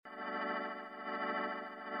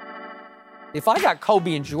If I got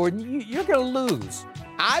Kobe and Jordan, you're going to lose.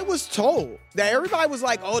 I was told that everybody was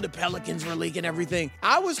like, oh, the Pelicans were leaking everything.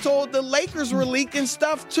 I was told the Lakers were leaking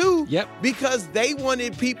stuff too. Yep. Because they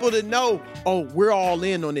wanted people to know, oh, we're all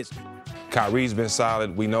in on this. Kyrie's been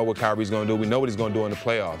solid. We know what Kyrie's going to do. We know what he's going to do in the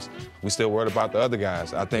playoffs. We still worried about the other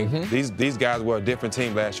guys. I think these guys were a different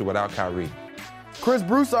team last year without Kyrie. Chris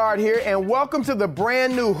Broussard here, and welcome to the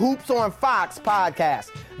brand new Hoops on Fox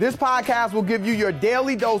podcast. This podcast will give you your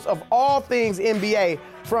daily dose of all things NBA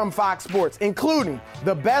from Fox Sports, including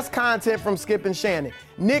the best content from Skip and Shannon,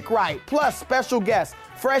 Nick Wright, plus special guests,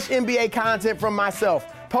 fresh NBA content from myself,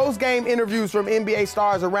 post-game interviews from NBA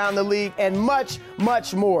stars around the league, and much,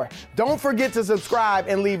 much more. Don't forget to subscribe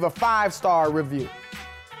and leave a 5-star review.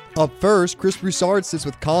 Up first, Chris Broussard sits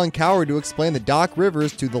with Colin Cowherd to explain the Doc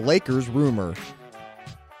Rivers to the Lakers rumor.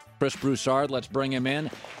 Chris Broussard, let's bring him in.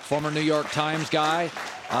 Former New York Times guy,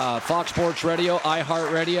 Fox Sports Radio,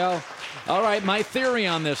 iHeartRadio. All right, my theory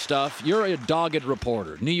on this stuff, you're a dogged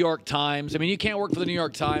reporter. New York Times. I mean, you can't work for the New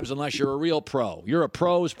York Times unless you're a real pro. You're a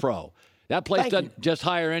pro's pro. That place doesn't just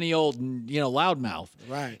hire any old, loudmouth.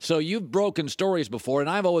 Right. So you've broken stories before, and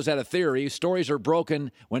I've always had a theory. Stories are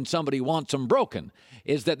broken when somebody wants them broken,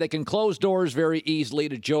 is that they can close doors very easily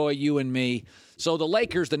to Joy, you, and me. So the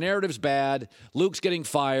Lakers, the narrative's bad. Luke's getting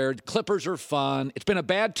fired. Clippers are fun. It's been a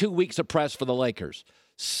bad 2 weeks of press for the Lakers.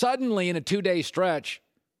 Suddenly, in a 2-day stretch,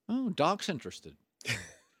 Doc's interested.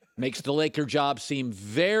 Makes the Laker job seem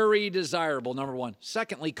very desirable, number one.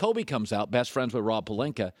 Secondly, Kobe comes out, best friends with Rob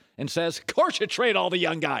Pelinka, and says, of course you trade all the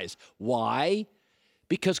young guys. Why?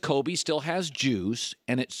 Because Kobe still has juice,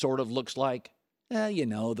 and it sort of looks like,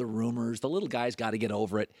 the rumors, the little guy's got to get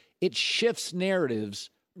over it. It shifts narratives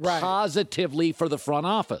positively for the front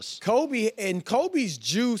office. Kobe's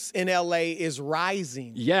juice in L.A. is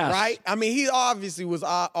rising. Yes. Right? I mean, he obviously was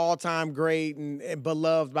all-time great and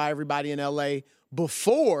beloved by everybody in L.A.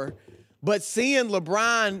 before, but seeing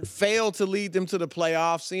LeBron fail to lead them to the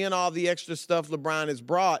playoffs, seeing all the extra stuff LeBron has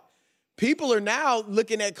brought, people are now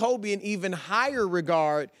looking at Kobe in even higher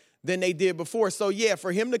regard than they did before. So, yeah,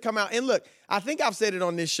 for him to come out, and look, I think I've said it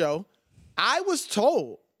on this show, I was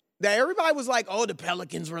told that everybody was like, oh, the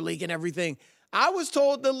Pelicans were leaking everything. I was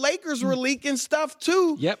told the Lakers were leaking stuff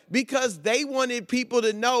too. Yep. Because they wanted people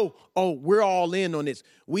to know, oh, we're all in on this.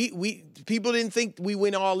 People didn't think we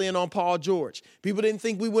went all in on Paul George. People didn't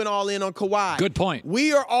think we went all in on Kawhi. Good point.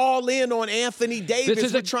 We are all in on Anthony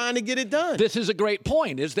Davis. We're trying to get it done. This is a great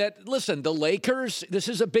point, is that, listen, the Lakers, this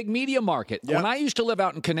is a big media market. Yep. When I used to live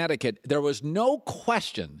out in Connecticut, there was no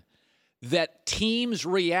question that teams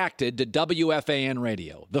reacted to WFAN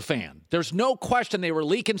radio, The Fan. There's no question they were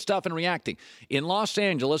leaking stuff and reacting. In Los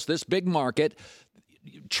Angeles, this big market,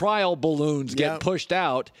 trial balloons get pushed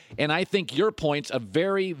out, and I think your point's a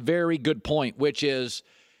very, very good point, which is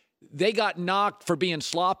they got knocked for being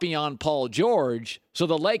sloppy on Paul George, so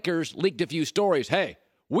the Lakers leaked a few stories. Hey,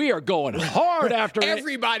 we are going hard after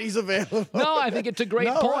Everybody's available. No, I think it's a great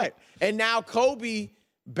point. Right. And now Kobe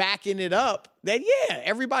backing it up that,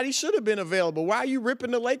 everybody should have been available. Why are you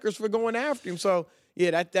ripping the Lakers for going after him? So,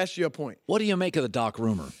 that's your point. What do you make of the Doc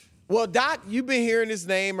rumor? Well, Doc, you've been hearing his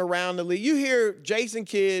name around the league. You hear Jason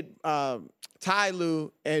Kidd, Ty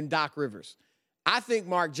Lue, and Doc Rivers. I think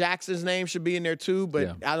Mark Jackson's name should be in there too,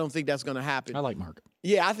 but I don't think that's going to happen. I like Mark.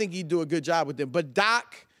 Yeah, I think he'd do a good job with them. But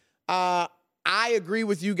Doc, I agree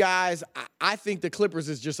with you guys. I think the Clippers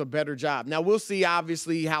is just a better job. Now, we'll see,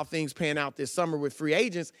 obviously, how things pan out this summer with free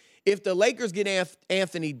agents. If the Lakers get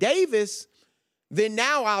Anthony Davis, then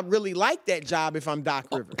now I really like that job if I'm Doc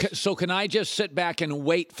Rivers. So can I just sit back and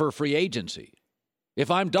wait for free agency?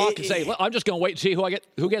 If I'm Doc and say, I'm just going to wait and see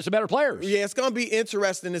who gets the better players. Yeah, it's going to be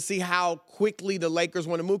interesting to see how quickly the Lakers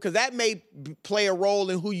want to move, because that may play a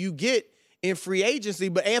role in who you get in free agency,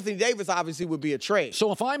 but Anthony Davis obviously would be a trade.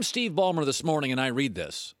 So if I'm Steve Ballmer this morning and I read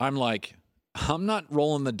this, I'm like, I'm not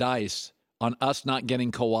rolling the dice on us not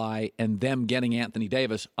getting Kawhi and them getting Anthony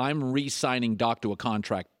Davis. I'm re-signing Doc to a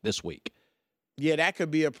contract this week. Yeah, that could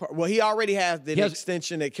be well, he already has the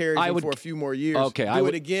extension that carries him for a few more years. Okay. Do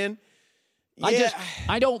it again. Yeah.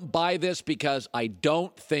 I don't buy this because I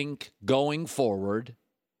don't think going forward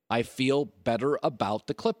I feel better about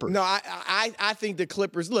the Clippers. No, I think the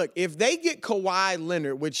Clippers, look, if they get Kawhi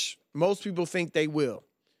Leonard, which most people think they will,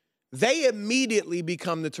 they immediately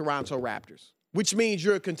become the Toronto Raptors, which means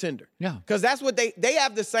you're a contender. Yeah. Because that's what they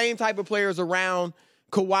have the same type of players around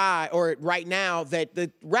Kawhi or right now that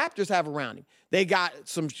the Raptors have around him. They got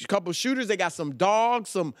some couple shooters. They got some dogs,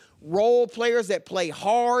 some role players that play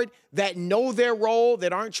hard, that know their role,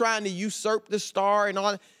 that aren't trying to usurp the star and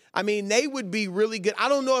all that. I mean, they would be really good. I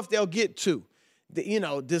don't know if they'll get two.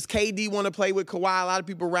 does KD want to play with Kawhi? A lot of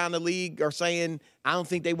people around the league are saying, I don't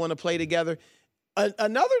think they want to play together.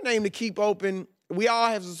 Another name to keep open, we all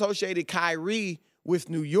have associated Kyrie with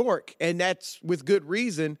New York, and that's with good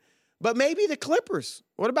reason. But maybe the Clippers.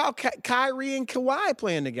 What about Kyrie and Kawhi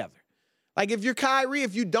playing together? Like, if you're Kyrie,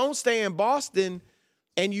 if you don't stay in Boston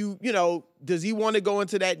and does he want to go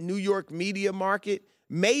into that New York media market?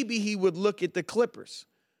 Maybe he would look at the Clippers.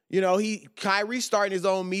 Kyrie's starting his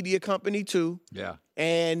own media company too. Yeah.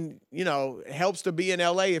 And, it helps to be in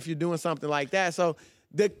LA if you're doing something like that. So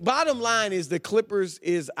the bottom line is the Clippers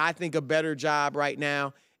is, I think, a better job right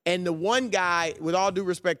now. And the one guy, with all due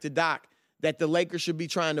respect to Doc, that the Lakers should be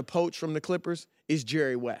trying to poach from the Clippers is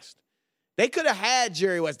Jerry West. They could have had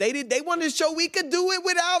Jerry West. They wanted to show we could do it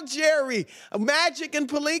without Jerry. Magic and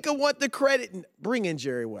Pelinka want the credit. Bring in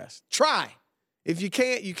Jerry West. Try. If you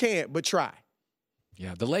can't, you can't, but try.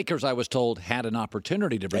 Yeah, the Lakers, I was told, had an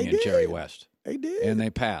opportunity to bring in Jerry West. They did. And they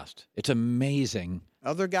passed. It's amazing.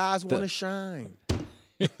 Other guys want to shine.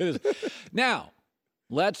 Now,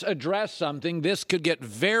 let's address something. This could get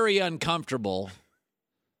very uncomfortable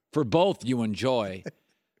for both you and Joy.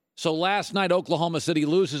 So last night, Oklahoma City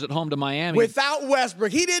loses at home to Miami. Without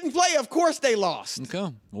Westbrook. He didn't play. Of course they lost.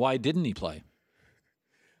 Okay. Why didn't he play?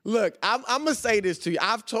 Look, I'm going to say this to you.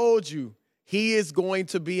 I've told you. He is going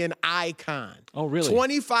to be an icon. Oh, really?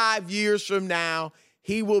 25 years from now,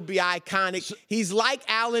 he will be iconic. He's like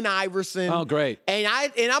Allen Iverson. Oh, great. And I'm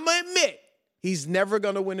going to admit, he's never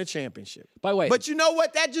going to win a championship. By the way. But you know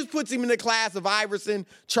what? That just puts him in the class of Iverson,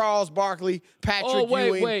 Charles Barkley, Patrick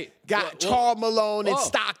Ewing, Karl Malone, and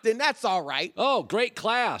Stockton. That's all right. Oh, great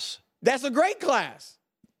class. That's a great class.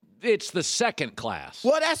 It's the second class.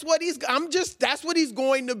 Well, that's what that's what he's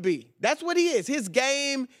going to be. That's what he is. His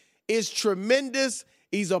game is tremendous.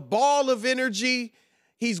 He's a ball of energy.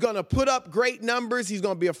 He's going to put up great numbers. He's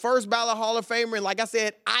going to be a first ballot Hall of Famer. And like I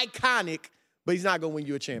said, iconic, but he's not going to win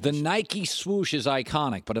you a championship. The Nike swoosh is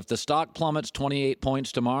iconic, but if the stock plummets 28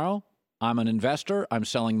 points tomorrow, I'm an investor. I'm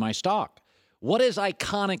selling my stock. What does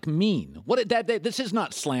iconic mean? This is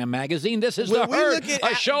not Slam Magazine. This is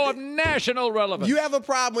a show of national relevance. You have a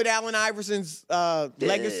problem with Allen Iverson's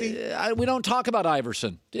legacy? We don't talk about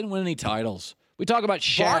Iverson. Didn't win any titles. We talk about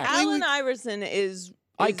Shaq. Allen Iverson is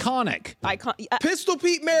iconic. Pistol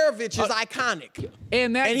Pete Maravich is iconic.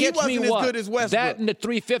 And that gets he wasn't me what? As good as Westbrook. That and the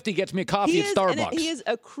 350 gets me a coffee at Starbucks. He is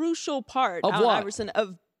a crucial part, of Allen what? Iverson,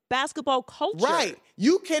 of basketball culture. Right.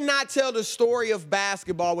 You cannot tell the story of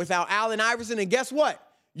basketball without Allen Iverson. And guess what?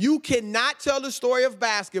 You cannot tell the story of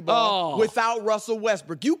basketball without Russell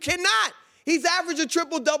Westbrook. You cannot. He's averaged a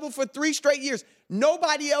triple-double for 3 straight years.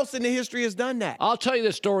 Nobody else in the history has done that. I'll tell you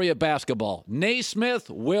the story of basketball. Naismith,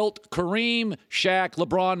 Wilt, Kareem, Shaq,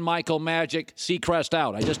 LeBron, Michael, Magic, Seacrest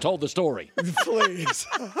out. I just told the story. Please.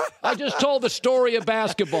 I just told the story of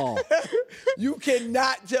basketball. You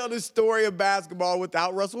cannot tell the story of basketball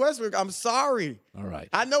without Russell Westbrook. I'm sorry. All right.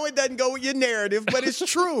 I know it doesn't go with your narrative, but it's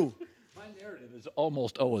true. My narrative is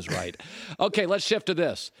almost always right. Okay, let's shift to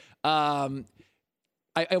this. I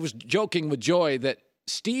was joking with Joy that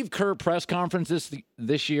Steve Kerr press conferences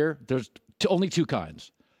this year, there's only 2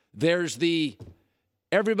 kinds. There's the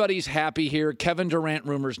everybody's happy here, Kevin Durant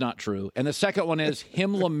rumor's not true. And the second one is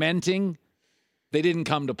him lamenting they didn't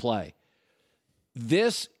come to play.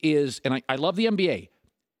 This is, and I love the NBA,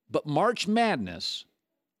 but March Madness,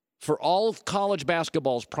 for all of college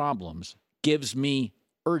basketball's problems, gives me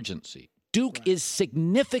urgency. Duke is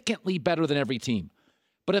significantly better than every team.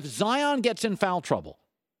 But if Zion gets in foul trouble,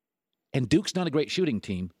 and Duke's not a great shooting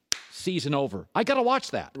team, season over. I got to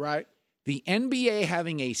watch that. Right. The NBA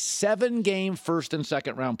having a 7-game first and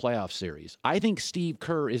second round playoff series. I think Steve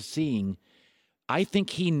Kerr is seeing, I think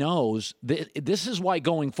he knows that this is why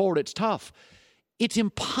going forward it's tough. It's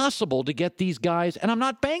impossible to get these guys, and I'm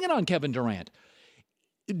not banging on Kevin Durant.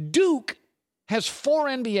 Duke has 4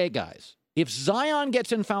 NBA guys. If Zion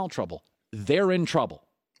gets in foul trouble, they're in trouble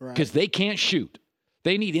because they can't shoot.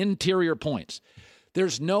 They need interior points.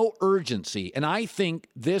 There's no urgency, and I think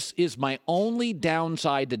this is my only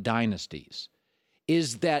downside to dynasties,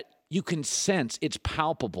 is that you can sense, it's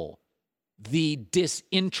palpable, the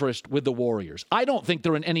disinterest with the Warriors. I don't think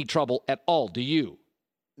they're in any trouble at all. Do you?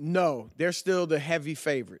 No, they're still the heavy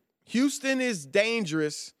favorite. Houston is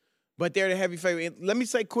dangerous, but they're the heavy favorite. And let me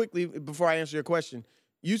say quickly before I answer your question,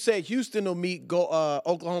 you said Houston will meet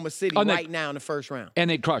Oklahoma City now in the first round. And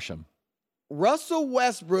they'd crush them. Russell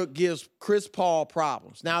Westbrook gives Chris Paul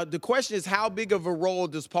problems. Now, the question is, how big of a role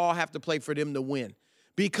does Paul have to play for them to win?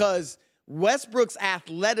 Because Westbrook's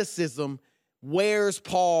athleticism wears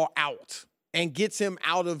Paul out and gets him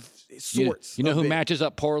out of sorts. You know who matches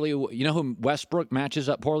up poorly? You know who Westbrook matches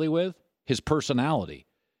up poorly with? his personality.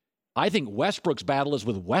 I think Westbrook's battle is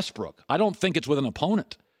with Westbrook. I don't think it's with an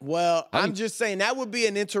opponent. Well, I'm just saying that would be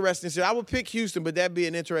an interesting series. I would pick Houston, but that'd be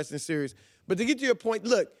an interesting series. But to get to your point,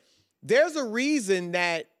 look, there's a reason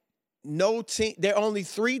that there are only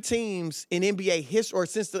 3 teams in NBA history, or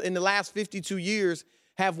in the last 52 years,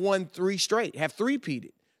 have won 3 straight, have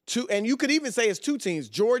three-peated. And you could even say it's 2 teams.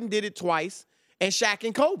 Jordan did it twice, and Shaq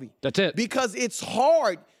and Kobe. That's it. Because it's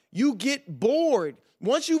hard. You get bored.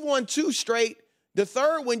 Once you've won 2 straight, the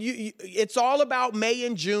third one, it's all about May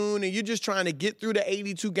and June, and you're just trying to get through the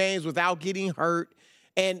 82 games without getting hurt.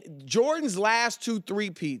 And Jordan's last 2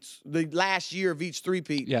 three-peats, the last year of each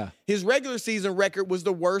three-peat, his regular season record was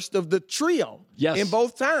the worst of the trio in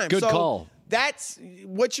both times. Good call. That's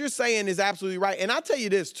what you're saying is absolutely right. And I'll tell you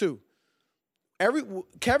this, too.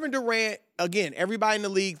 Kevin Durant, again, everybody in the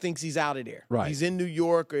league thinks he's out of there. Right. He's in New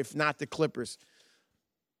York, or if not the Clippers.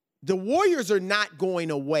 The Warriors are not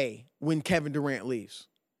going away when Kevin Durant leaves.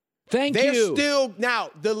 They're still, now,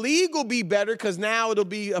 the league will be better because now it'll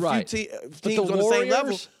be a few teams on the same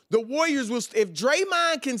level. The Warriors will, if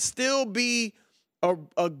Draymond can still be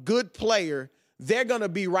a good player, they're going to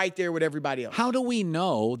be right there with everybody else. How do we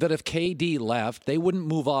know that if KD left, they wouldn't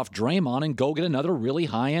move off Draymond and go get another really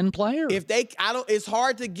high-end player? It's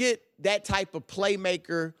hard to get that type of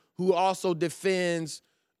playmaker who also defends,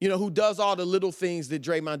 who does all the little things that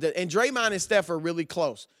Draymond does. And Draymond and Steph are really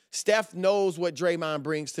close. Steph knows what Draymond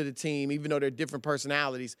brings to the team, even though they're different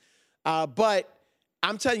personalities. But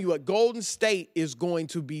I'm telling you what, Golden State is going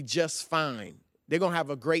to be just fine. They're going to have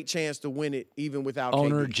a great chance to win it even without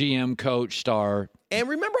owner, KD. GM, coach, star. And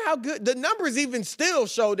remember how good the numbers even still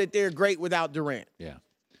show that they're great without Durant. Yeah.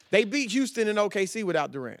 They beat Houston and OKC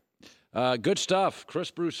without Durant. Good stuff.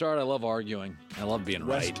 Chris Broussard, I love arguing. I love being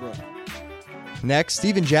Westbrook. right. Next,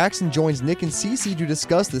 Steven Jackson joins Nick and Cece to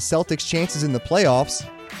discuss the Celtics' chances in the playoffs.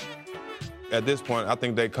 At this point, I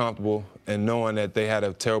think they're comfortable in knowing that they had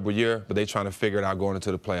a terrible year, but they're trying to figure it out going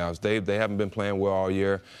into the playoffs. They haven't been playing well all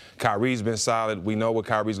year. Kyrie's been solid. We know what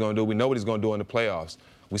Kyrie's going to do. We know what he's going to do in the playoffs.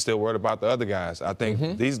 We still worried about the other guys. I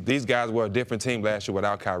think these guys were a different team last year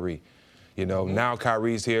without Kyrie. Now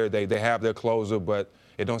Kyrie's here. They have their closer, but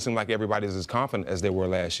it don't seem like everybody's as confident as they were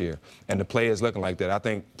last year. And the play is looking like that. I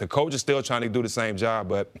think the coach is still trying to do the same job,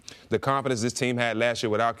 but the confidence this team had last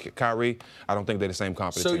year without Kyrie, I don't think they're the same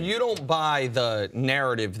confidence. So team. you don't buy the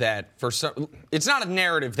narrative that it's not a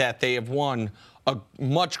narrative that they have won a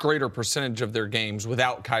much greater percentage of their games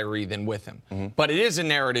without Kyrie than with him. But it is a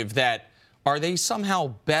narrative that are they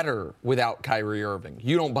somehow better without Kyrie Irving?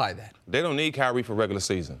 You don't buy that. They don't need Kyrie for regular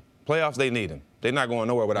season. Playoffs, they need him. They're not going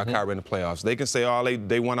nowhere without Kyrie in the playoffs. They can say,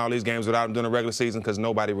 they won all these games without him during the regular season because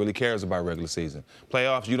nobody really cares about regular season.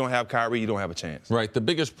 Playoffs, you don't have Kyrie, you don't have a chance. Right. The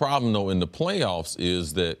biggest problem, though, in the playoffs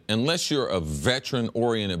is that unless you're a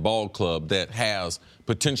veteran-oriented ball club that has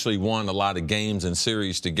potentially won a lot of games and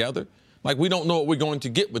series together, like, we don't know what we're going to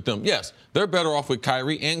get with them. Yes, they're better off with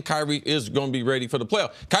Kyrie, and Kyrie is going to be ready for the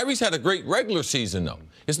playoff. Kyrie's had a great regular season, though.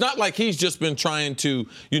 It's not like he's just been trying to,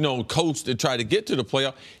 coast to try to get to the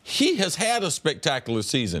playoff. He has had a spectacular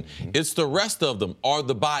season. It's the rest of them are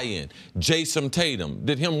the buy-in. Jason Tatum,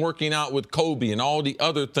 did him working out with Kobe and all the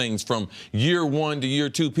other things from year 1 to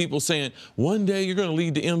year 2. People saying, one day you're going to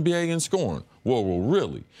lead the NBA in scoring. Well,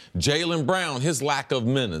 really? Jaylen Brown, his lack of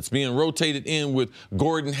minutes, being rotated in with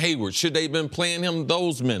Gordon Hayward. Should they have been playing him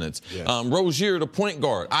those minutes? Yes. Rozier, the point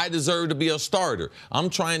guard. I deserve to be a starter.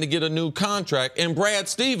 I'm trying to get a new contract. And Brad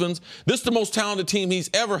Stevens, this is the most talented team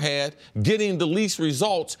he's ever had, getting the least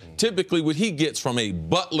results, typically what he gets from a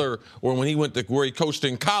Butler or when he went to where he coached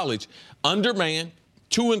in college. Undermanned,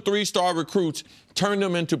 2- and 3-star recruits, turn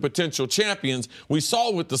them into potential champions. We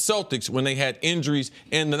saw with the Celtics when they had injuries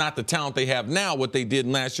and not the talent they have now, what they did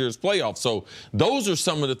in last year's playoffs. So those are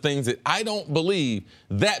some of the things that I don't believe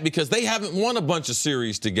that because they haven't won a bunch of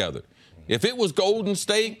series together. If it was Golden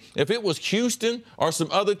State, if it was Houston or some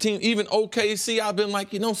other team, even OKC, I've been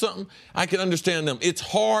like, something, I can understand them. It's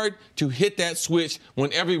hard to hit that switch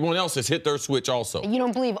when everyone else has hit their switch also. You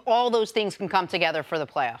don't believe all those things can come together for the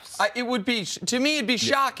playoffs? To me, it'd be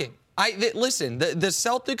shocking. Listen, the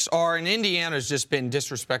Celtics are, and Indiana's just been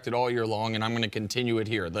disrespected all year long, and I'm going to continue it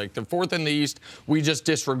here. Like, the 4th in the East, we just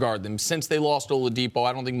disregard them. Since they lost Oladipo,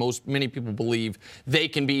 I don't think many people believe they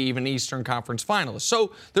can be even Eastern Conference finalists.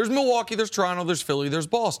 So there's Milwaukee, there's Toronto, there's Philly, there's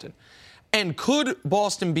Boston. And could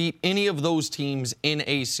Boston beat any of those teams in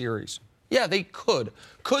a series? Yeah, they could.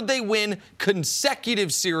 Could they win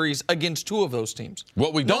consecutive series against two of those teams?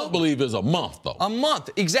 What we don't believe is a month, though. A month,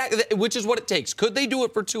 exactly, which is what it takes. Could they do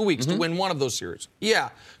it for 2 weeks to win one of those series? Yeah.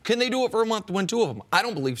 Can they do it for a month to win two of them? I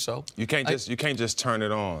don't believe so. You can't just turn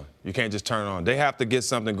it on. You can't just turn it on. They have to get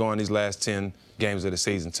something going these last 10 games of the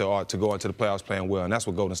season to go into the playoffs playing well, and that's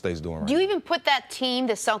what Golden State's doing right Do you now. even put that team,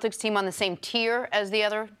 the Celtics team, on the same tier as the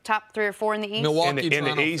other top 3 or 4 in the East? Milwaukee, in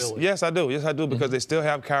the East, Philly. yes, I do. Yes, I do, because they still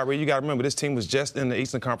have Kyrie. You got to remember, this team was just in the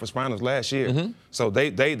Eastern Conference Finals last year. So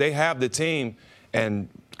they have the team, and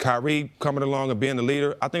Kyrie coming along and being the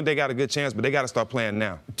leader, I think they got a good chance, but they got to start playing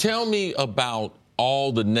now. Tell me about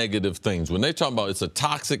all the negative things. When they talk about it's a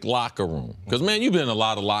toxic locker room, because, man, you've been in a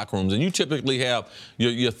lot of locker rooms, and you typically have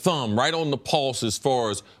your thumb right on the pulse as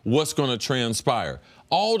far as what's going to transpire.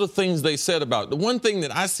 All the things they said about it. The one thing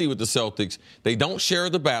that I see with the Celtics, they don't share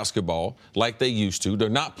the basketball like they used to. They're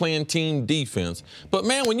not playing team defense. But,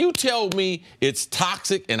 man, when you tell me it's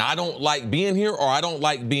toxic and I don't like being here or I don't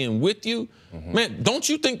like being with you, man, don't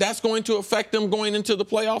you think that's going to affect them going into the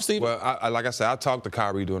playoffs even? Well, like I said, I talked to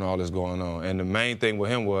Kyrie doing all this going on, and the main thing with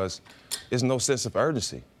him was there's no sense of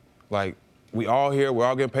urgency. Like, we all here, we're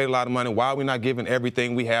all getting paid a lot of money. Why are we not giving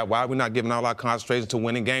everything we have? Why are we not giving all our concentration to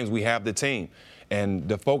winning games? We have the team. And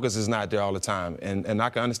the focus is not there all the time. And I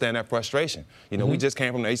can understand that frustration. You know, we just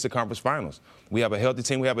came from the Eastern Conference Finals. We have a healthy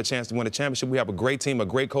team. We have a chance to win a championship. We have a great team, a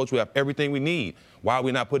great coach. We have everything we need. Why are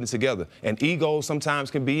we not putting it together? And ego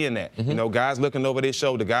sometimes can be in that. You know, guys looking over their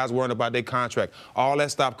shoulder, guys worrying about their contract, all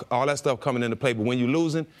that stuff coming into play. But when you're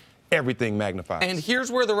losing, everything magnifies. And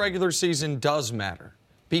here's where the regular season does matter.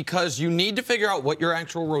 Because you need to figure out what your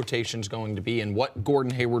actual rotation is going to be and what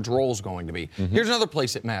Gordon Hayward's role is going to be. Here's another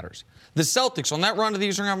place it matters. The Celtics, on that run to the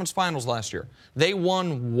Eastern Conference Finals last year, they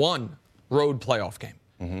won one road playoff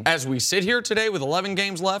game. As we sit here today with 11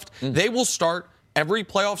 games left, they will start every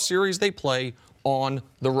playoff series they play on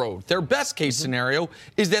the road. Their best case scenario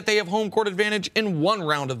is that they have home court advantage in one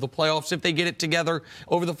round of the playoffs if they get it together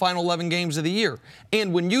over the final 11 games of the year.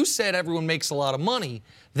 And when you said everyone makes a lot of money,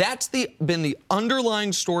 that's been the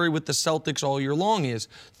underlying story with the Celtics all year long is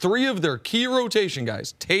 3 of their key rotation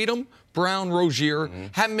guys, Tatum, Brown, Rozier,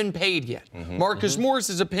 haven't been paid yet. Marcus Morris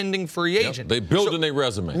is a pending free agent. They build in their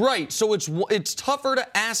resume. Right. So it's tougher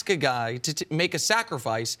to ask a guy to make a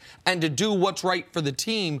sacrifice and to do what's right for the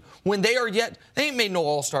team when they ain't made no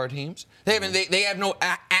all-star teams. They have no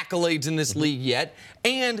accolades in this league yet,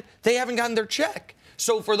 and they haven't gotten their check.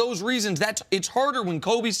 So for those reasons, it's harder when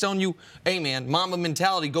Kobe's telling you, hey, man, Mamba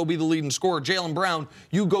mentality, go be the leading scorer. Jaylen Brown,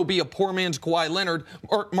 you go be a poor man's Kawhi Leonard.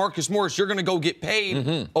 Or Marcus Morris, you're going to go get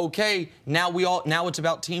paid. Okay, now it's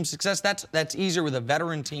about team success. That's easier with a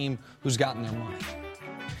veteran team who's gotten their money.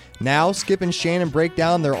 Now, Skip and Shannon break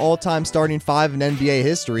down their all-time starting 5 in NBA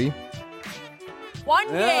history. One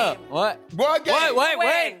game. What? One game.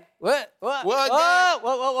 Wait. What? One Whoa, game.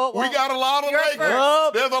 whoa. We got a lot of Lakers.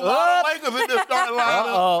 first. There's a lot of Lakers in this starting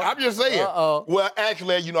lineup. I'm just saying. Uh-oh. Well,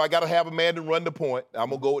 actually, I got to have a man to run the point. I'm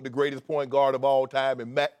going to go with the greatest point guard of all time,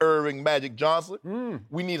 and Irving Magic Johnson.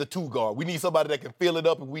 We need a 2-guard. We need somebody that can fill it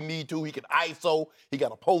up if we need to. He can ISO. He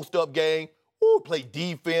got a post-up game. Ooh, play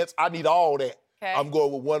defense. I need all that. Okay. I'm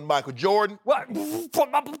going with one Michael Jordan. What? Let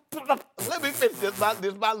me finish this.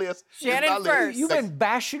 This is my list. Shannon first. You've been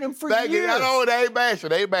bashing him for I years. know, they ain't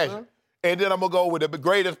bashing. And then I'm going to go with the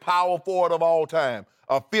greatest power forward of all time,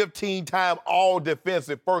 a 15-time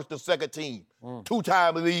all-defensive first and second team,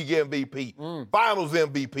 2-time league MVP, finals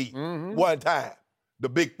MVP, 1 time, the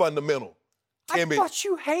big fundamental. I thought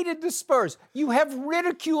you hated the Spurs. You have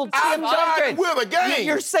ridiculed Tim I'm trying Duncan. to win a game.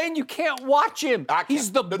 You're saying you can't watch him. He's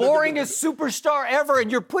the boringest superstar ever, and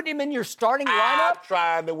you're putting him in your starting lineup? I'm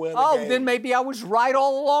trying to win a game. Then maybe I was right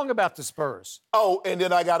all along about the Spurs. Oh, and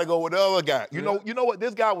then I got to go with the other guy. You know what?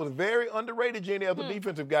 This guy was very underrated, Jenny, as a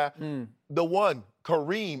defensive guy. The one,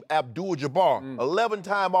 Kareem Abdul-Jabbar,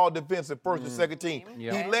 11-time all-defensive first and second team.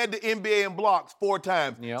 Yeah. He led the NBA in blocks 4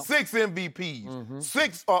 times, 6 MVPs,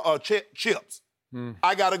 6 chips.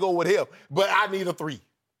 I got to go with him, but I need a 3.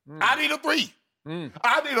 I need a 3.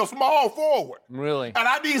 I need a small forward. Really? And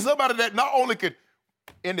I need somebody that not only could,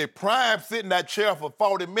 in their prime, sit in that chair for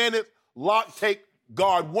 40 minutes, take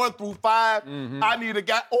guard 1 through 5. I need a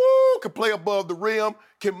guy who can play above the rim,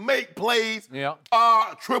 can make plays,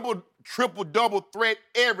 triple-double threat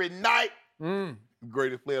every night.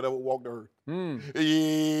 Greatest player that ever walked the earth.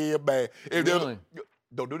 Yeah, man. Really?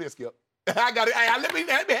 Don't do this, Skip. I got it. Hey, let me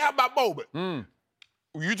have my moment.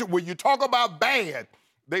 When you talk about band,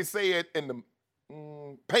 they say it in the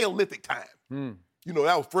Paleolithic time. That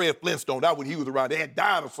was Fred Flintstone. That was when he was around. They had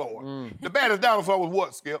dinosaurs. The baddest dinosaur was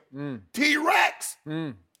what, Skip? T-Rex.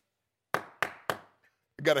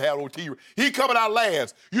 Got to have old T. He coming out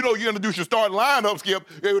last. You know, you introduce your starting lineup, Skip,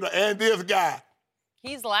 and this guy.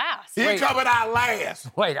 He's last. He coming out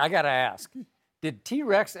last. Wait, I got to ask. Did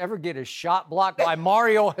T-Rex ever get his shot blocked by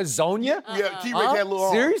Mario Hazonia? Yeah, T-Rex had little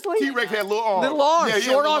arms. Seriously? T-Rex had little arms. Little arms, Yeah,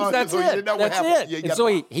 short little arms, that's so it. That's it. Yeah, And so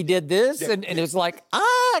he did this, and it was like,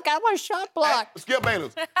 I got my shot blocked. Skip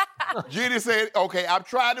Bayless. Giddy said, okay, I've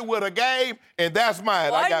tried to win a game, and that's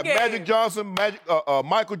mine. I got game. Magic Johnson,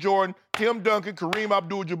 Michael Jordan, Tim Duncan, Kareem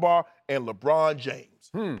Abdul-Jabbar, and LeBron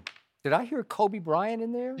James. Did I hear Kobe Bryant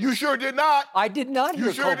in there? You sure did not. I did not hear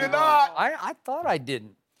You sure Kobe did Bryant. not. I thought I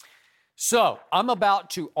didn't. So I'm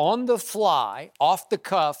about to, on the fly, off the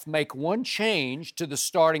cuff, make one change to the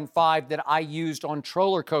starting five that I used on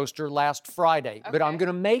Troller Coaster last Friday. But I'm going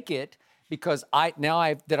to make it because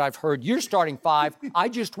I've heard your starting five, I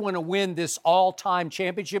just want to win this all-time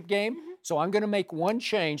championship game. So I'm going to make one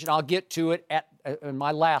change, and I'll get to it at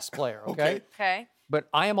my last player, okay? Okay. But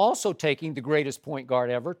I am also taking the greatest point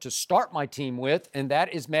guard ever to start my team with, and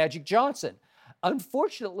that is Magic Johnson.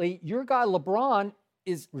 Unfortunately, your guy LeBron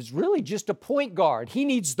is really just a point guard. He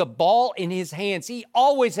needs the ball in his hands. He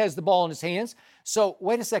always has the ball in his hands. So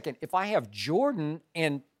wait a second. If I have Jordan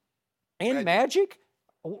and Magic,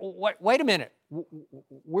 wait a minute.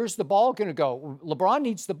 Where's the ball going to go? LeBron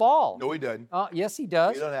needs the ball. No, he doesn't. Yes, he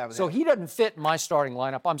does. He doesn't have it. So he doesn't fit in my starting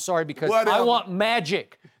lineup. I'm sorry, because Whatever. I want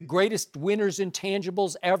Magic. Greatest winners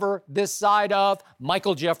intangibles ever this side of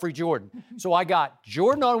Michael Jeffrey Jordan. So I got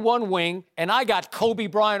Jordan on one wing, and I got Kobe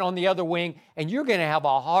Bryant on the other wing, and you're going to have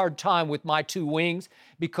a hard time with my two wings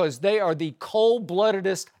because they are the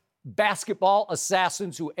cold-bloodedest basketball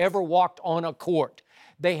assassins who ever walked on a court.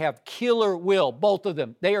 They have killer will, both of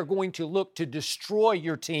them. They are going to look to destroy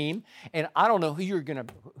your team, and I don't know who you're going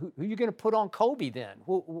to put on Kobe then.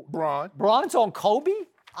 Bron's on Kobe?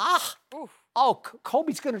 Oh,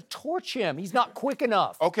 Kobe's going to torch him. He's not quick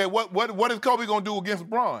enough. Okay, what is Kobe going to do against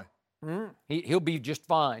LeBron? He'll be just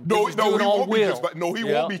fine. No, He'll just he do it all won't be will. just fine. No, he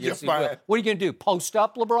won't be just he will. fine. What are you going to do? Post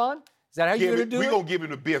up LeBron? Is that how you're going to do it? We're going to give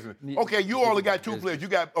him the business. Okay, you only got two players. You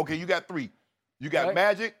got three. You got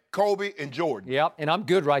Magic, Kobe, and Jordan. Yep, and I'm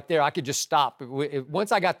good right there. I could just stop.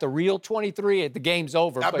 Once I got the real 23, the game's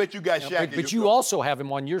over. I bet you got Shaq. But you also have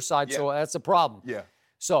him on your side, so that's a problem. Yeah.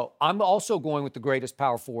 So I'm also going with the greatest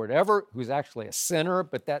power forward ever, who's actually a center,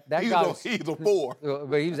 but that guy he's a 4.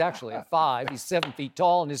 But he was actually a 5. He's 7 feet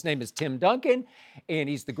tall, and his name is Tim Duncan, and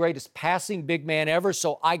he's the greatest passing big man ever.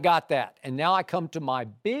 So I got that, and now I come to my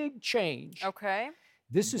big change. Okay.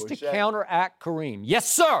 This is to counteract Kareem.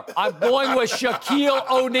 Yes, sir. I'm going with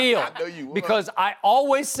Shaquille O'Neal. I know you would. Because I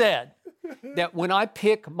always said that when I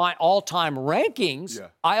pick my all-time rankings,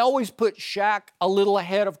 I always put Shaq a little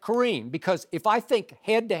ahead of Kareem. Because if I think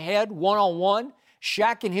head-to-head, one-on-one,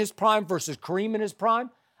 Shaq in his prime versus Kareem in his prime,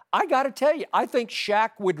 I got to tell you, I think Shaq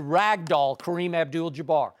would ragdoll Kareem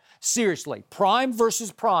Abdul-Jabbar. Seriously, prime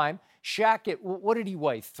versus prime. Shaq, what did he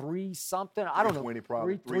weigh? 3-something? I don't know. 320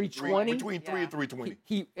 probably. 320? Between 3 and 320.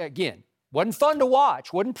 He again, wasn't fun to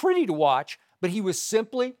watch, wasn't pretty to watch, but he was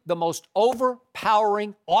simply the most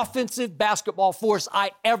overpowering offensive basketball force I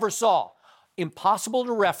ever saw. Impossible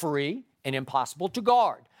to referee and impossible to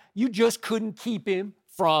guard. You just couldn't keep him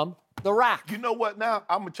from the rack. You know what? Now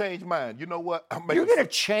I'm gonna change mine. You know what? You're gonna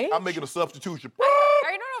change? I'm making a substitution. I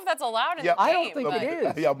don't know if that's allowed in the game. I don't think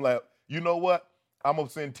it is. Yeah, I'm like, you know what? I'm gonna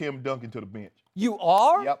send Tim Duncan to the bench. You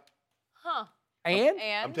are? Yep. Huh. And?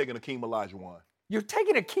 I'm taking Akeem Olajuwon. You're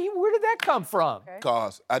taking Akeem? Where did that come from?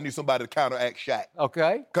 Cause I need somebody to counteract Shaq.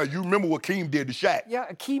 Okay. Cause you remember what Akeem did to Shaq. Yeah,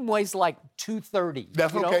 Akeem weighs like 230.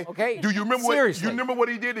 That's okay. Okay. Do you remember Seriously. what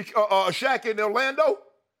he did to Shaq in Orlando?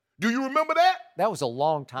 Do you remember that? That was a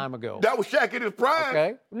long time ago. That was Shaq in his prime.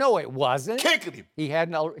 Okay. No, it wasn't. Kicking him. He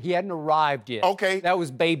hadn't arrived yet. Okay. That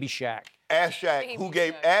was Baby Shaq. Ask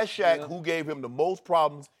Shaq, who gave him the most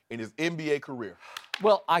problems in his NBA career.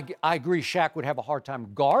 Well, I agree Shaq would have a hard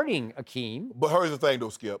time guarding Akeem. But here's the thing, though,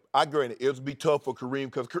 Skip. I grant it would be tough for Kareem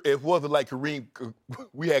because it wasn't like Kareem.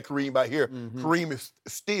 We had Kareem out here. Mm-hmm. Kareem is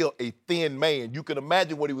still a thin man. You can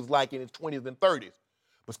imagine what he was like in his 20s and 30s.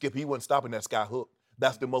 But, Skip, he wasn't stopping that sky hook.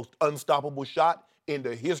 That's the most unstoppable shot in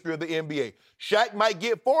the history of the NBA. Shaq might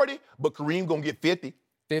get 40, but Kareem going to get 50.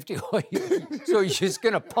 50? So you're just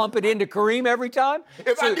going to pump it into Kareem every time?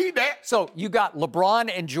 I need that. So you got LeBron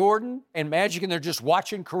and Jordan and Magic, and they're just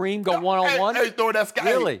watching Kareem go one-on-one? Hey, throw that sky.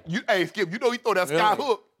 Really? Hey, Skip, you know he throw that sky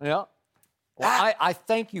hook. Yeah. Well, I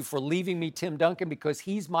thank you for leaving me Tim Duncan because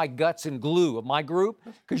he's my guts and glue of my group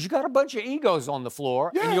because you got a bunch of egos on the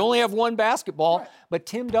floor and you only have one basketball. Right. But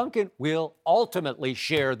Tim Duncan will ultimately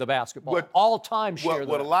share the basketball. All-time share.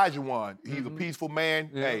 What Elijah won. He's a peaceful man.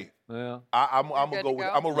 Yeah. Hey, I'm gonna go with.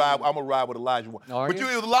 I'm gonna ride with Elijah one. But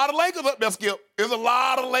there's a lot of Lakers up there, Skip. There's a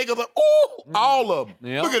lot of Lakers up. All of them.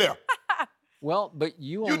 Yep. Look at them. Well, but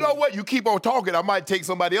you know what? You keep on talking, I might take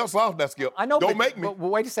somebody else off that, Skip. I know, Don't make me. But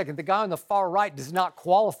wait a second. The guy on the far right does not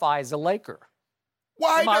qualify as a Laker.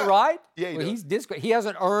 Why Am I right? Yeah, he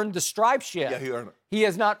hasn't earned the stripes yet. Yeah, he earned it. He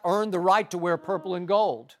has not earned the right to wear purple and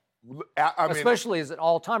gold. I mean, especially as an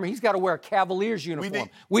all-timer. He's got to wear a Cavaliers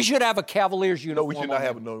uniform. We should have a Cavaliers uniform. No, we should not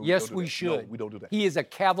have a Yes, we should. No, we don't do that. He is a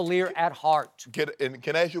Cavalier at heart. Can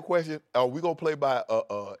I ask you a question? Are we going to play by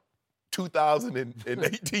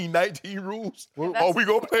 2018-19 rules? Or we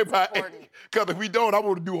going to play by 8? Because if we don't, I'm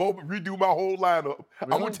going to redo my whole lineup.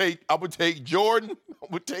 Really? I'm going to take Jordan, I'm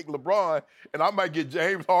going to take LeBron, and I might get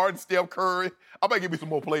James Harden, Steph Curry. I might give me some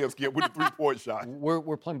more players, Skip, with the three-point shot.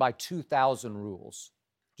 We're playing by 2,000 rules.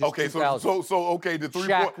 Okay, so the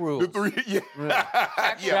Shaq rules.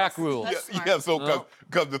 Shaq rules. So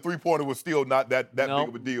because the three-pointer was still not that big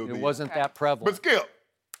of a deal. It wasn't that prevalent. But Skip,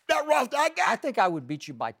 that roster I got. I think I would beat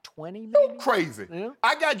you by 20, maybe. You're crazy. Yeah.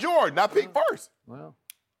 I got Jordan. I picked first. Well,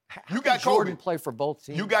 you got Jordan Kobe. play for both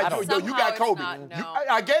teams. You got Kobe.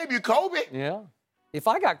 I gave you Kobe. Yeah. If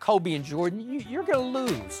I got Kobe and Jordan, you're going to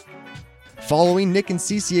lose. Following, Nick and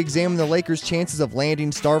Cece examine the Lakers' chances of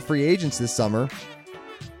landing star free agents this summer.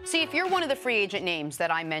 See, if you're one of the free agent names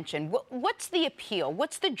that I mentioned, what's the appeal?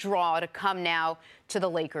 What's the draw to come now to the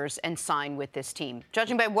Lakers and sign with this team,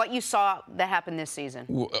 judging by what you saw that happened this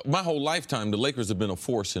season? My whole lifetime, the Lakers have been a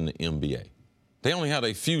force in the NBA. They only had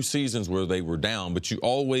a few seasons where they were down, but you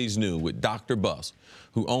always knew with Dr. Buss,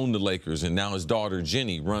 who owned the Lakers, and now his daughter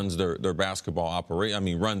Jenny runs their basketball operation. I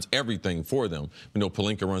mean, runs everything for them. You know,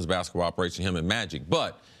 Pelinka runs basketball operation, him and Magic.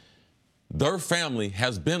 But their family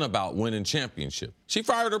has been about winning championship. She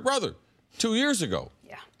fired her brother 2 years ago.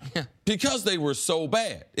 Yeah. Because they were so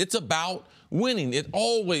bad. It's about winning. It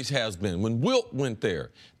always has been. When Wilt went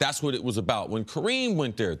there, that's what it was about. When Kareem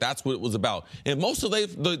went there, that's what it was about. And most of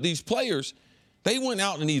these players, they went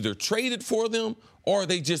out and either traded for them or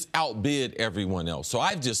they just outbid everyone else. So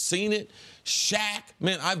I've just seen it. Shaq,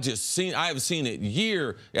 man, I have seen it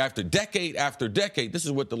year after decade after decade. This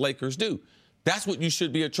is what the Lakers do. That's what you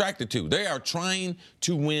should be attracted to. They are trying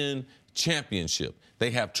to win championship.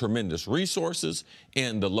 They have tremendous resources,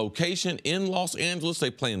 and the location in Los Angeles,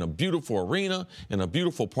 they play in a beautiful arena in a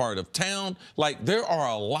beautiful part of town. Like, there are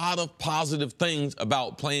a lot of positive things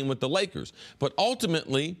about playing with the Lakers. But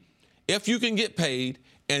ultimately, if you can get paid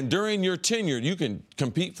and during your tenure you can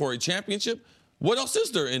compete for a championship, what else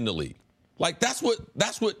is there in the league? Like, that's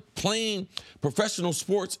what playing professional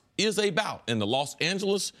sports is about. And the Los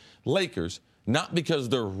Angeles Lakers, not because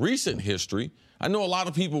of their recent history. I know a lot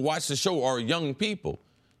of people watch the show are young people,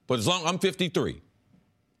 but as long I'm 53.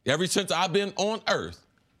 Ever since I've been on earth,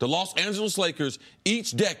 the Los Angeles Lakers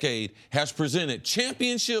each decade has presented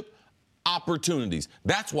championship opportunities.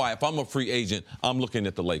 That's why if I'm a free agent, I'm looking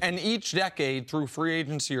at the Lakers. And each decade through free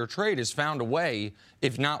agency or trade has found a way,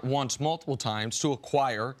 if not once, multiple times, to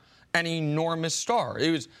acquire an enormous star.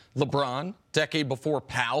 It was LeBron, decade before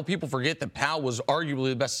Powell. People forget that Powell was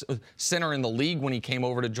arguably the best center in the league when he came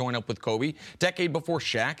over to join up with Kobe. Decade before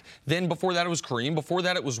Shaq. Then before that it was Kareem. Before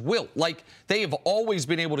that it was Wilt. Like, they have always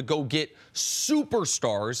been able to go get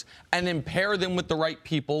superstars and then pair them with the right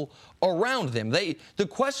people around them. The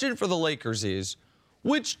question for the Lakers is,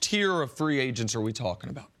 which tier of free agents are we talking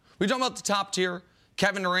about? We talking about the top tier?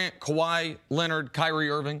 Kevin Durant, Kawhi Leonard, Kyrie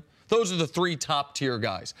Irving? Those are the three top-tier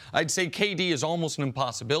guys. I'd say KD is almost an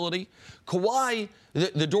impossibility. Kawhi,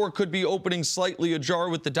 the door could be opening slightly ajar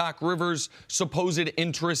with the Doc Rivers supposed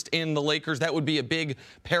interest in the Lakers. That would be a big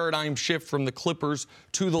paradigm shift from the Clippers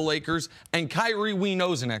to the Lakers. And Kyrie, we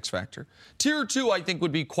know, is an X factor. Tier 2, I think,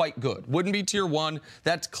 would be quite good. Wouldn't be Tier 1.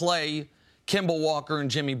 That's Clay, Kemba Walker, and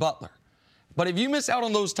Jimmy Butler. But if you miss out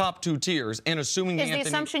on those top two tiers, and assuming Is the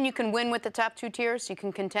assumption you can win with the top two tiers? You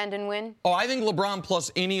can contend and win? Oh, I think LeBron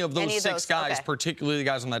plus any of those six guys, particularly the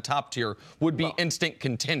guys on that top tier, would be instant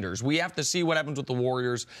contenders. We have to see what happens with the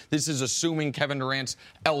Warriors. This is assuming Kevin Durant's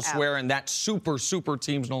elsewhere and that super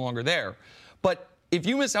team's no longer there. But if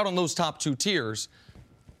you miss out on those top two tiers,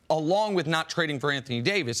 along with not trading for Anthony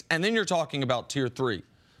Davis, and then you're talking about Tier 3,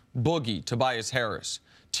 Boogie, Tobias Harris.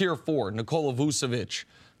 Tier 4, Nikola Vucevic,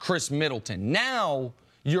 Chris Middleton. Now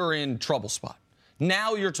you're in trouble spot.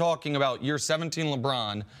 Now you're talking about year 17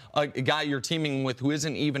 LeBron, a guy you're teaming with who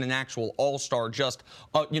isn't even an actual all-star, just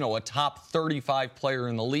a top 35 player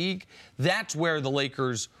in the league. That's where the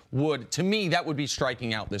Lakers would, to me, that would be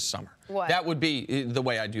striking out this summer. What? That would be the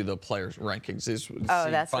way I do the players rankings.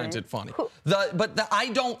 Finds it funny. Cool.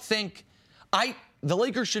 I don't think the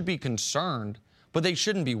Lakers should be concerned, but they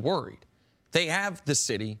shouldn't be worried. They have the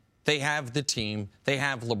city, they have the team, they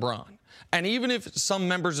have LeBron. And even if some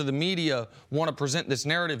members of the media want to present this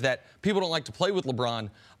narrative that people don't like to play with LeBron,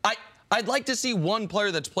 I'd like to see one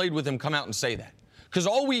player that's played with him come out and say that. Because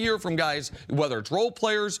all we hear from guys, whether it's role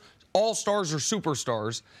players, all-stars or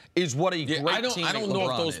superstars, is what a great teammate I don't know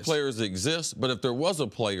LeBron if those is. players exist, but if there was a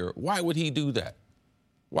player, why would he do that?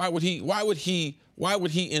 Why would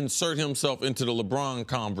he insert himself into the LeBron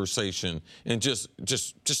conversation and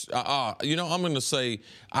I'm going to say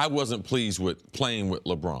I wasn't pleased with playing with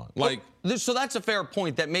LeBron. So that's a fair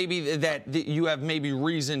point that maybe that you have maybe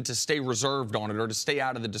reason to stay reserved on it or to stay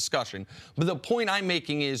out of the discussion. But the point I'm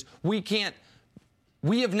making is we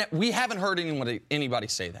haven't heard anybody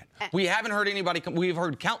say that. We haven't heard anybody. We've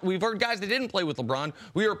heard guys that didn't play with LeBron.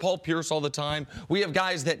 We hear Paul Pierce all the time. We have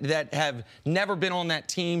guys that have never been on that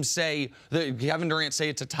team say that Kevin Durant say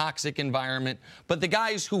it's a toxic environment. But the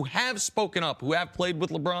guys who have spoken up, who have played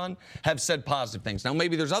with LeBron, have said positive things. Now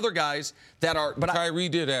maybe there's other guys that are. But Kyrie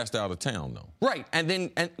did ask out of town though. Right,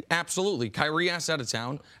 and absolutely, Kyrie asked out of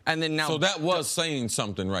town, and then now. So that was saying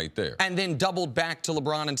something right there. And then doubled back to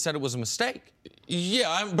LeBron and said it was a mistake.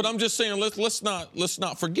 Yeah, but I'm just saying let's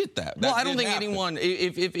not forget that. Well, I don't think anyone,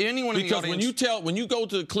 if anyone in the audience, because when you go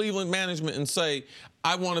to Cleveland management and say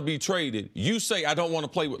I want to be traded, you say I don't want to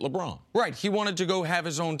play with LeBron. Right, he wanted to go have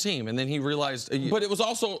his own team, and then he realized. But it was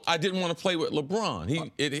also I didn't want to play with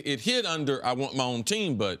LeBron. It hid under I want my own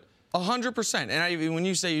team, but. 100%. And when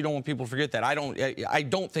you say you don't want people to forget that, I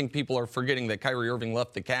don't think people are forgetting that Kyrie Irving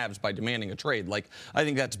left the Cavs by demanding a trade. I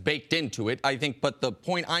think that's baked into it. but the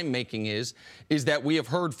point I'm making is that we have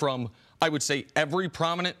heard from, I would say, every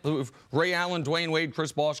prominent, Ray Allen, Dwayne Wade,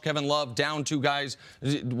 Chris Bosh, Kevin Love, down to guys,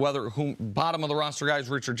 bottom of the roster guys,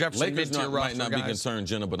 Richard Jefferson, Lakers might not be concerned,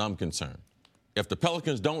 Jenna, but I'm concerned. If the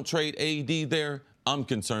Pelicans don't trade AD there, I'm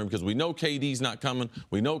concerned because we know KD's not coming.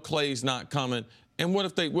 We know Clay's not coming. And what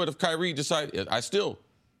if Kyrie decided,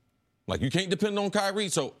 you can't depend on Kyrie,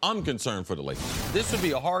 so I'm concerned for the Lakers. This would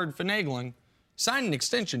be a hard finagling. Signed an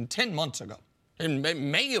extension 10 months ago, in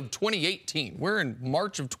May of 2018. We're in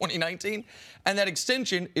March of 2019, and that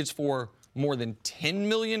extension is for more than $10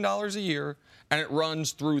 million a year, and it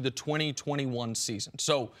runs through the 2021 season.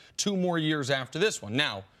 So 2 more years after this one.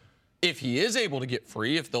 Now, if he is able to get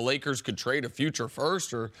free, if the Lakers could trade a future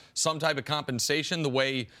first or some type of compensation, the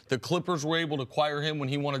way the Clippers were able to acquire him when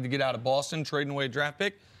he wanted to get out of Boston, trading away a draft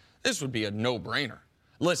pick, this would be a no-brainer.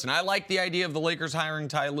 Listen, I like the idea of the Lakers hiring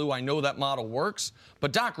Ty Lue. I know that model works,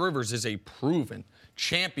 but Doc Rivers is a proven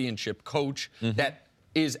championship coach that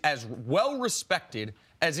is as well respected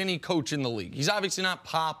as any coach in the league. He's obviously not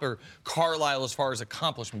Pop or Carlisle as far as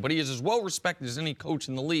accomplishment, but he is as well respected as any coach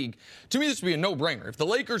in the league. To me, this would be a no-brainer. If the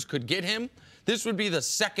Lakers could get him, this would be the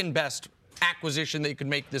second best acquisition they could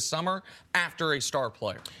make this summer after a star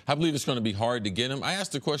player. I believe it's going to be hard to get him. I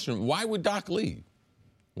asked the question, why would Doc leave?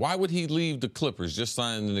 Why would he leave the Clippers, just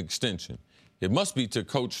signing an extension? It must be to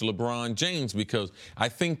coach LeBron James because I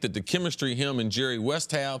think that the chemistry him and Jerry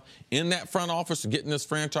West have in that front office getting this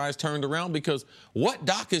franchise turned around because what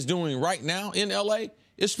Doc is doing right now in L.A.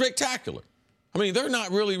 is spectacular. I mean, they're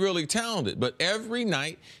not really, really talented, but every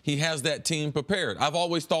night he has that team prepared. I've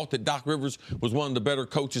always thought that Doc Rivers was one of the better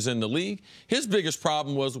coaches in the league. His biggest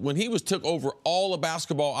problem was when he took over all the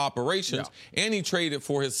basketball operations and he traded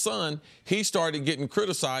for his son, he started getting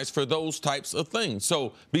criticized for those types of things.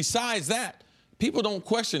 So besides that, people don't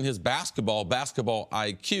question his basketball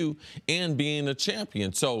IQ, and being a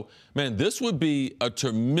champion. So, man, this would be a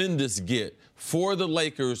tremendous get for the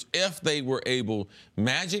Lakers if they were able,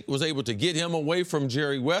 Magic was able to get him away from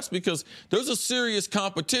Jerry West because there's a serious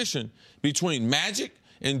competition between Magic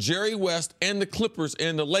and Jerry West and the Clippers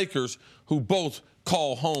and the Lakers who both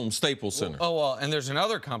call home Staples Center. And there's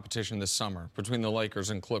another competition this summer between the Lakers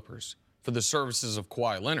and Clippers for the services of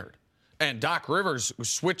Kawhi Leonard. And Doc Rivers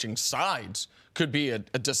switching sides could be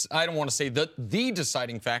I don't want to say the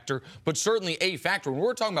deciding factor, but certainly a factor. When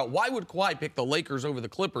we're talking about why would Kawhi pick the Lakers over the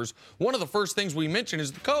Clippers, one of the first things we mention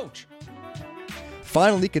is the coach.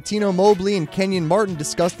 Finally, Cuttino Mobley and Kenyon Martin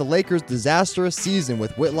discussed the Lakers' disastrous season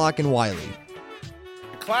with Whitlock and Wiley.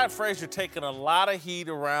 Clyde Frazier taking a lot of heat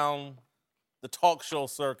around the talk show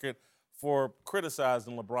circuit for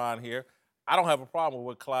criticizing LeBron here. I don't have a problem with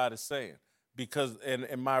what Clyde is saying. because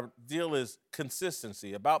and my deal is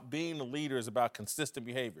consistency. About being a leader is about consistent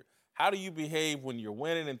behavior. How do you behave when you're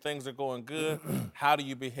winning and things are going good? How do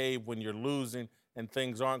you behave when you're losing and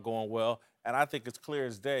things aren't going well? And I think it's clear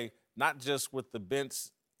as day, not just with the bench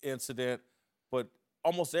incident, but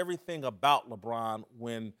almost everything about LeBron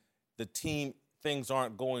when the team things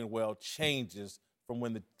aren't going well changes from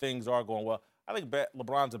when the things are going well. I think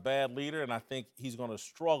LeBron's a bad leader, and I think he's going to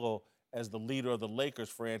struggle as the leader of the Lakers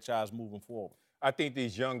franchise moving forward. I think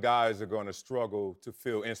these young guys are going to struggle to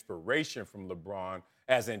feel inspiration from LeBron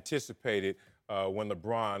as anticipated when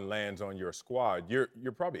LeBron lands on your squad. You're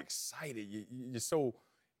probably excited. You're so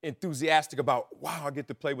enthusiastic about, wow, I get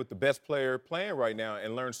to play with the best player playing right now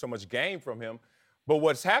and learn so much game from him. But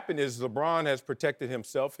what's happened is LeBron has protected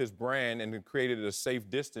himself, his brand, and created a safe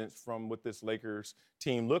distance from what this Lakers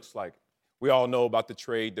team looks like. We all know about the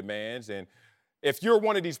trade demands. And if you're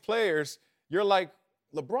one of these players, you're like,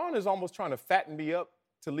 LeBron is almost trying to fatten me up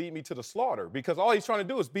to lead me to the slaughter because all he's trying to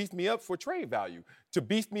do is beef me up for trade value, to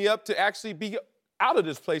beef me up to actually be out of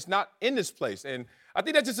this place, not in this place. And I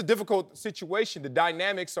think that's just a difficult situation. The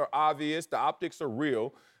dynamics are obvious. The optics are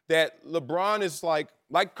real. That LeBron is like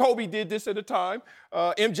Kobe did this at a time.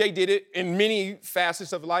 MJ did it in many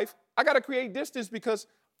facets of life. I got to create distance because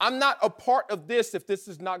I'm not a part of this if this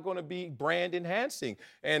is not going to be brand enhancing.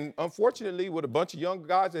 And unfortunately, with a bunch of young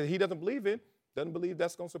guys that he doesn't believe in, doesn't believe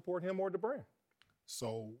that's going to support him or the brand.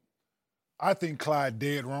 So I think Clyde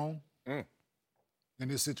dead wrong in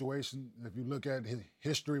this situation. If you look at his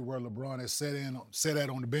history where LeBron has sat at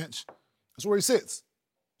on the bench, that's where he sits.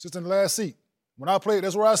 Sits in the last seat. When I played,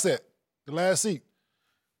 that's where I sat, the last seat.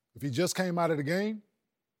 If he just came out of the game,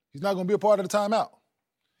 he's not going to be a part of the timeout.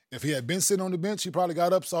 If he had been sitting on the bench, he probably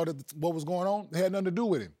got up, saw what was going on. It had nothing to do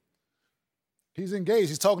with him. He's engaged.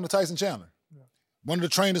 He's talking to Tyson Chandler. Yeah. One of the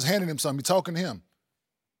trainers handed him something. He's talking to him.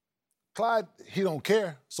 Clyde, he don't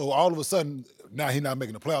care. So all of a sudden, now he's not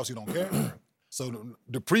making the playoffs, he don't care. So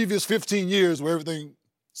the previous 15 years where everything,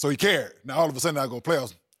 so he cared. Now all of a sudden, I go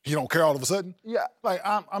playoffs. He don't care all of a sudden. Yeah, like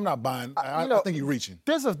I'm not buying. I think he's reaching.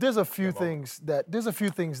 There's a few things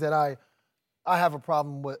that I have a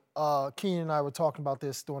problem with. Keenan and I were talking about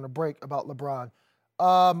this during the break about LeBron.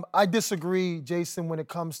 I disagree, Jason, when it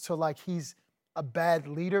comes to like he's a bad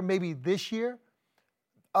leader. Maybe this year,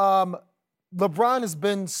 LeBron has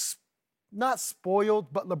been not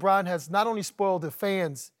spoiled, but LeBron has not only spoiled the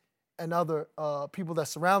fans and other people that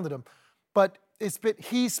surrounded him, but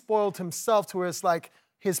he spoiled himself to where it's like.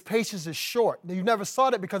 His patience is short. Now, you never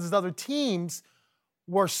saw that because his other teams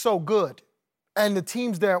were so good. And the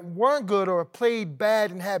teams that weren't good or played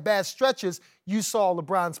bad and had bad stretches, you saw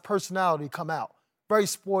LeBron's personality come out. Very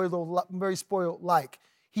spoiled-like.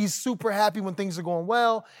 He's super happy when things are going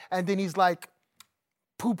well, and then he's like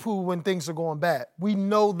poo-poo when things are going bad. We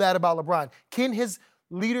know that about LeBron. Can his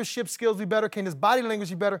leadership skills be better? Can his body language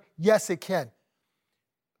be better? Yes, it can.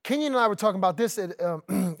 Kenyon and I were talking about this in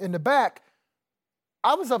the back.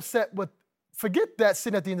 I was upset with, forget that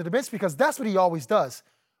sitting at the end of the bench because that's what he always does.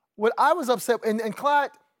 What I was upset, and Clyde,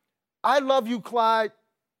 I love you, Clyde,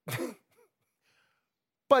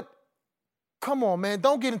 but come on, man,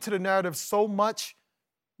 don't get into the narrative so much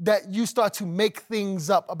that you start to make things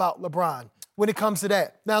up about LeBron when it comes to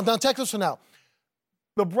that. Now check this one out.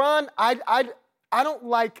 LeBron, I don't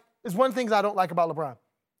like, there's one thing I don't like about LeBron.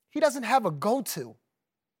 He doesn't have a go-to.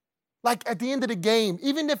 Like, at the end of the game,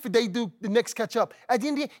 even if the Knicks catch up, at the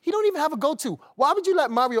end of the game, he don't even have a go-to. Why would you let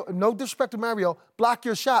Mario, no disrespect to Mario, block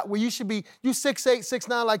your shot where you should be, you 6'8",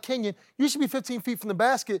 6'9", like Kenyon, you should be 15 feet from the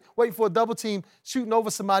basket, waiting for a double team, shooting over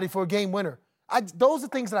somebody for a game winner. Those are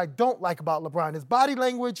things that I don't like about LeBron. His body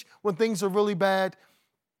language when things are really bad,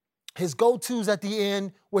 his go-tos at the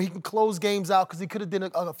end where he can close games out because he could have done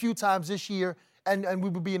it a few times this year and we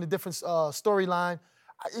would be in a different storyline.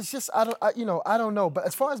 It's just, I don't know. But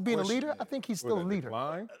as far as being a leader, I think he's still a leader.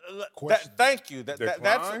 Thank you.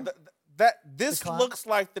 This looks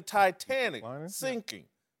like the Titanic sinking.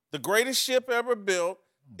 The greatest ship ever built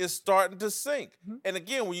is starting to sink. Mm-hmm. And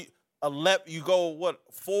again, when you go,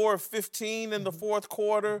 4-15 in the fourth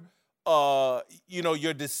quarter,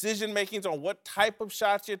 your decision makings on what type of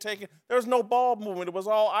shots you're taking. There was no ball movement. It was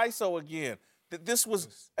all ISO again. This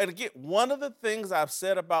was, and again, one of the things I've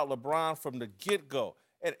said about LeBron from the get-go,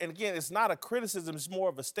 and again, it's not a criticism, it's more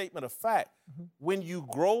of a statement of fact. Mm-hmm. When you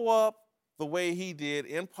grow up the way he did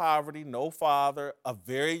in poverty, no father, a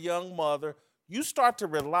very young mother, you start to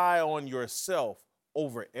rely on yourself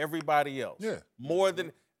over everybody else. Yeah. More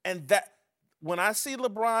than, and that, when I see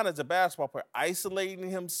LeBron as a basketball player isolating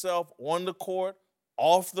himself on the court,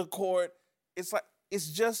 off the court, it's like, it's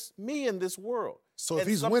just me in this world. So if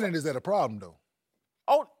he's winning, is that a problem, though?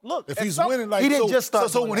 Oh, look. If at he's some- winning, like He didn't so, just start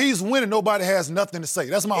so doing when that. he's winning, nobody has nothing to say.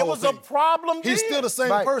 That's my It whole was thing. a problem He's then. still the same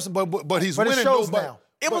Right. person, but he's But it winning. shows nobody, now.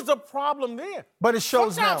 It was a problem then. But it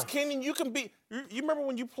shows Sometimes, now. Kenyon, you can be. You remember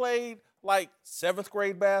when you played like 7th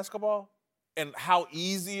grade basketball and how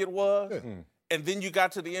easy it was, and then you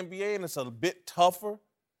got to the NBA and it's a bit tougher.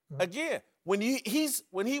 Again, when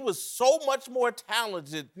he was so much more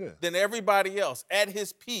talented than everybody else at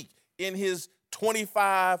his peak in his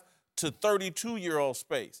 25 to 32-year-old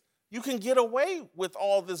space, you can get away with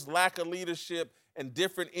all this lack of leadership and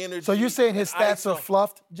different energy. So you're saying his and stats are ISO.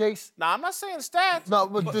 fluffed, Jace? No, I'm not saying stats. No,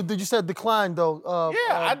 but did you say decline though?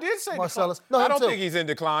 I did say Marcellus. I him don't too. think he's in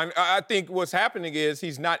decline. I think what's happening is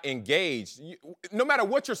he's not engaged. No matter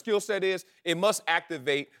what your skill set is, it must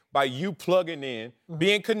activate by you plugging in,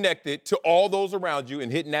 being connected to all those around you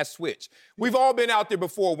and hitting that switch. We've all been out there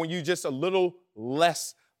before when you're just a little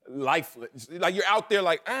less lifeless. Like you're out there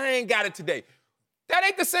like, I ain't got it today. That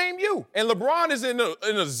ain't the same you. And LeBron is in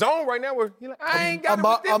a zone right now where he's like, I ain't got it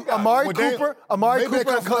with this guy. Amari Well, they- Cooper maybe they and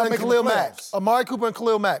come from making Khalil the Mack. playoffs. Amari Cooper and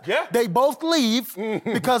Khalil Mack. Yeah. They both leave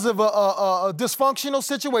because of a dysfunctional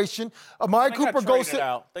situation. Amari They Cooper got goes traded to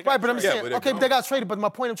out. They got right, but I'm traded. saying Yeah, but okay, but they got traded. But my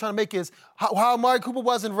point I'm trying to make is how Amari Cooper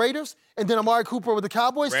was in Raiders, and then Amari Cooper with the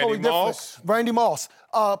Cowboys. Randy totally Moss. different. Randy Moss.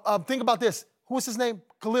 Think about this. What's his name?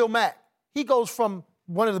 Khalil Mack. He goes from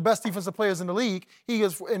one of the best defensive players in the league. He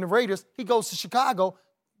is in the Raiders. He goes to Chicago.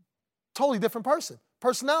 Totally different person,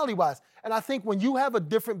 personality-wise. And I think when you have a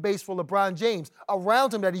different base for LeBron James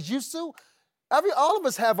around him that he's used to, all of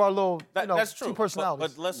us have our little, That's true. two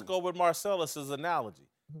personalities. But let's go with Marcellus's analogy.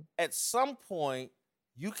 At some point,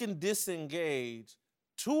 you can disengage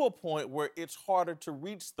to a point where it's harder to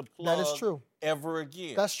reach the plug That is true. ever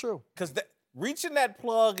again. That's true. Because reaching that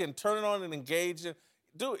plug and turning on and engaging,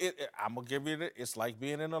 dude, I'm going to give you it's like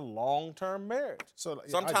being in a long-term marriage. So,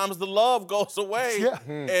 Sometimes the love goes away, Yeah.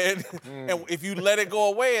 and if you let it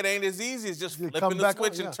go away, it ain't as easy as just come flipping the back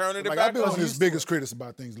switch on, and yeah. turning it Like, back I've been on. one of his biggest critics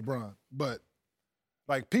about things, LeBron. But,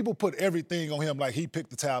 like, people put everything on him like he picked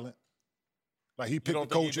the talent. Like, he picked don't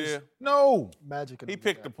the think he coaches. did? No. Magic. He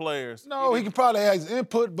picked the players. No, he could probably have his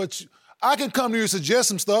input, but I can come to you and suggest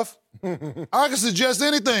some stuff. I can suggest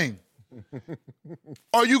anything.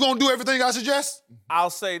 Are you going to do everything I suggest? I'll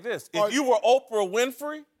say this. If you were Oprah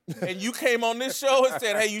Winfrey and you came on this show and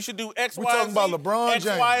said, hey, you should do X, We're Y, talking and Z, about LeBron X,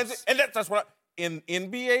 Y, and Z, James. and that's what in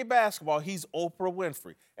NBA basketball, he's Oprah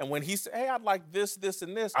Winfrey. And when he said, hey, I'd like this, this,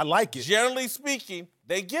 and this, I like it. generally speaking,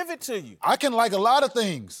 they give it to you. I can like a lot of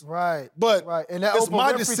things. Right. But Right. And that it's Oprah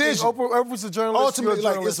my Winfrey decision. Thing, Oprah's a journalist. Ultimately,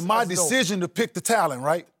 you're a like, it's journalist. my That's dope. decision to pick the talent,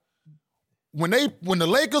 right? When the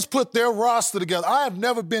Lakers put their roster together, I have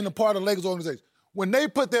never been a part of the Lakers organization. When they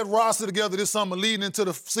put that roster together this summer leading into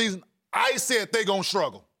the season, I said they gonna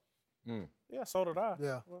struggle. Yeah, so did I.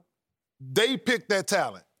 Yeah. They picked that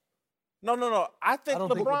talent. No. I think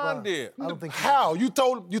don't think LeBron did. I don't think How? You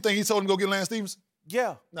think he told him to go get Lance Stevenson?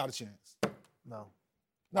 Yeah. Not a chance. No.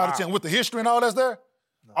 Not a chance. With the history and all that's there?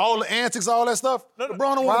 All the antics, all that stuff? LeBron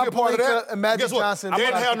don't want to be a part of Rob that. Pelinka and Magic Guess what? Johnson They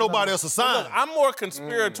didn't tried have to nobody else to sign. Look, I'm more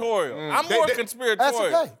conspiratorial. I'm more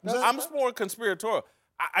conspiratorial. That's okay. I'm more conspiratorial.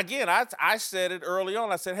 I said it early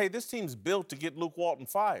on. I said, hey, this team's built to get Luke Walton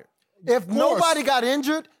fired. If nobody got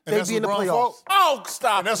injured, And they'd that's be in the LeBron's playoffs. fault? Oh,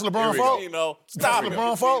 stop. And that's LeBron's fault? Stop That's it.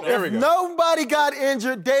 LeBron's fault? If nobody got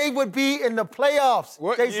injured, they would be in the playoffs.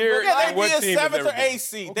 What They- year- Yeah, they'd What be a team has 7th or ever been? 8th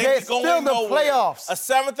seed. They're They'd be still going in the nowhere. playoffs. A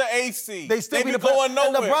 7th or 8th seed. They still They'd be be in the going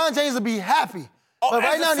And nowhere. LeBron James would be happy. Oh, But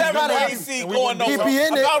right now, as a he's 7th not or happy. 8th seed And we going wouldn't be He'd nowhere. be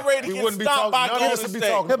in it. About ready to We get wouldn't be stopped by talking- none of Golden this would be State.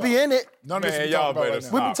 talking He'll be in it. None of this Man, we y'all talking about better right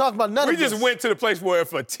now. We've been talking about none We of just this. went to the place where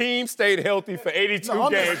if a team stayed healthy for 82 No,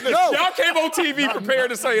 I'm games, just- no. y'all came on TV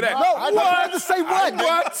prepared to say that. No, I what? tried to say what?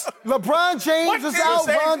 What? LeBron James What is did you out.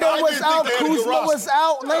 say? Rondo I was didn't out. think they had a good Kuzma was roster.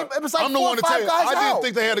 out. It was like I'm the 4 one or to tell 5 you, guys I out. didn't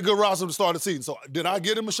think they had a good roster to start the season. So did I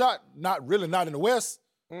get him a shot? Not really, not in the West.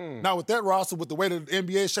 Not with that roster, with the way the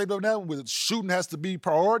NBA is shaped up now, with shooting has to be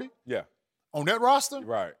priority Yeah. on that roster.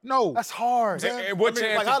 Right. No. That's hard. And what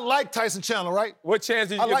chance? Like, I like Tyson Chandler, right? What chance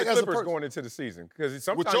did I you give like the as a Clippers person. going into the season? Because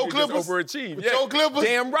sometimes your you Clippers? just overachieve. With your Clippers?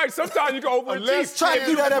 Damn right. Sometimes you can overachieve. Unless Try to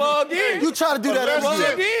do that Plug every in. You try to do that every Plug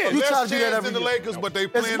year. in. You try Less to do that chance every than the year. Lakers, but they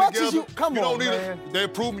As playing much together. as you- come don't on, need man. They're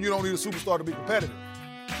proving you don't need a superstar to be competitive.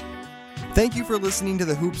 Thank you for listening to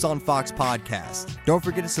the Hoops on Fox podcast. Don't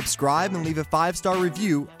forget to subscribe and leave a 5-star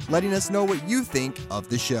review letting us know what you think of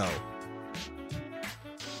the show.